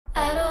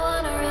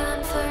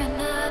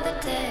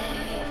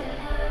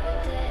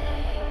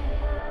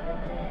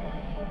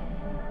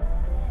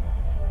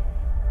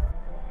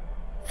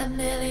A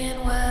million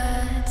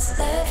words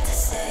left to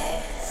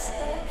say.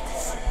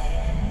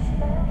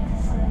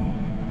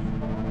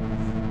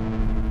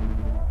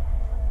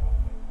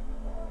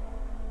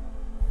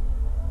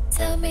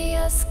 Tell me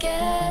you're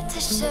scared to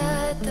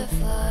shut the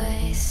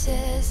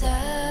voices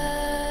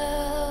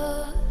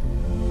out.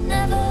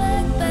 Never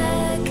look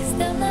back, 'cause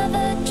they'll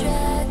never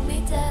drag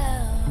me down.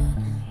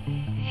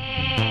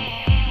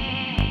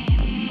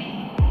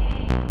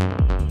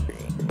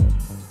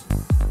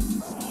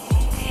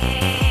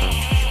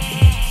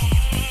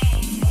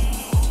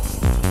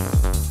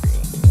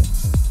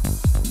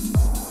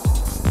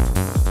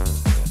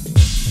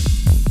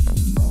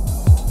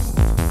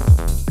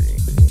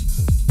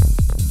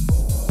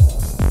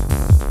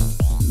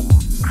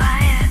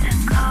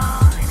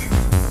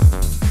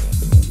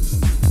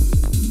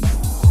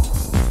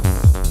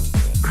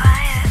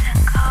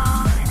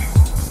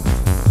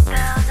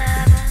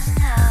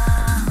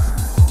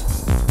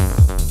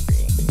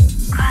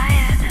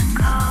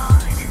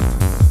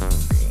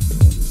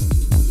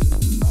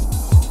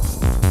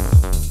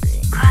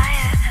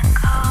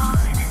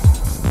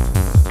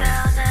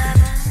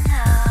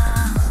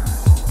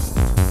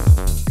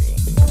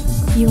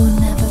 You will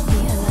never be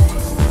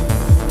alone.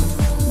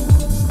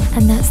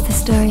 And that's the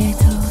story I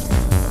told.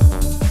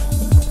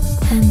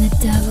 And the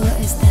devil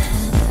is the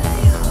hand I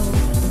hold.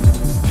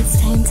 It's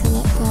time to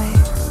let go.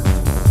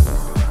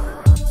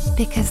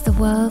 Because the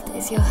world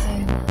is your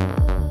home.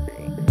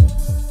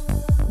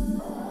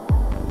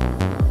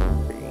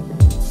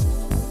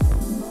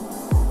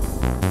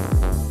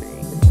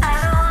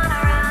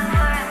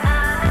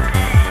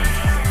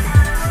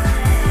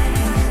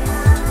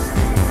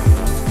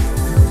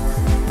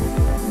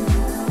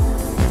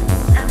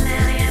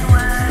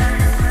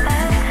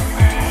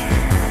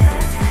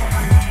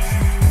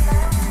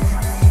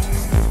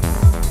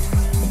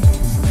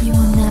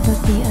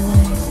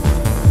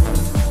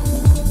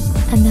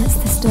 And that's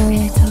the story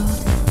I told.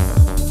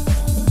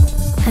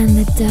 And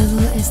the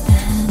devil is the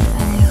hand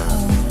I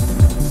hold.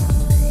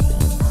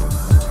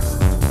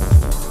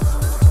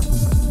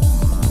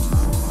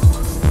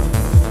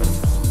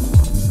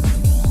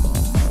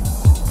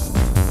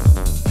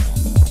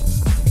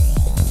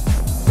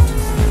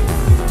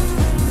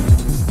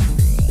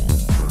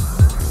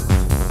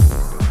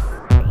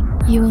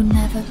 You will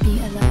never be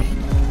alone.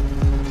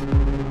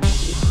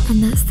 And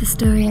that's the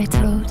story I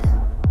told.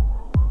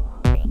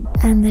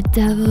 And the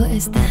devil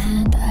is the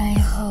hand I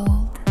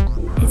hold.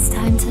 It's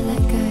time to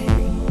let go.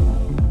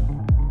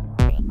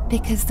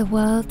 Because the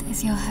world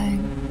is your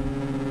home.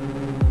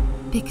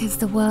 Because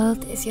the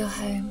world is your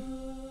home.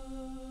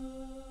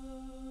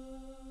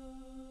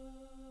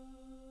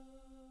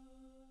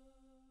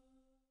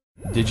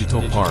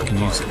 Digital Park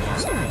Music.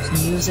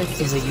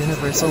 Music is a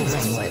universal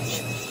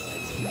language.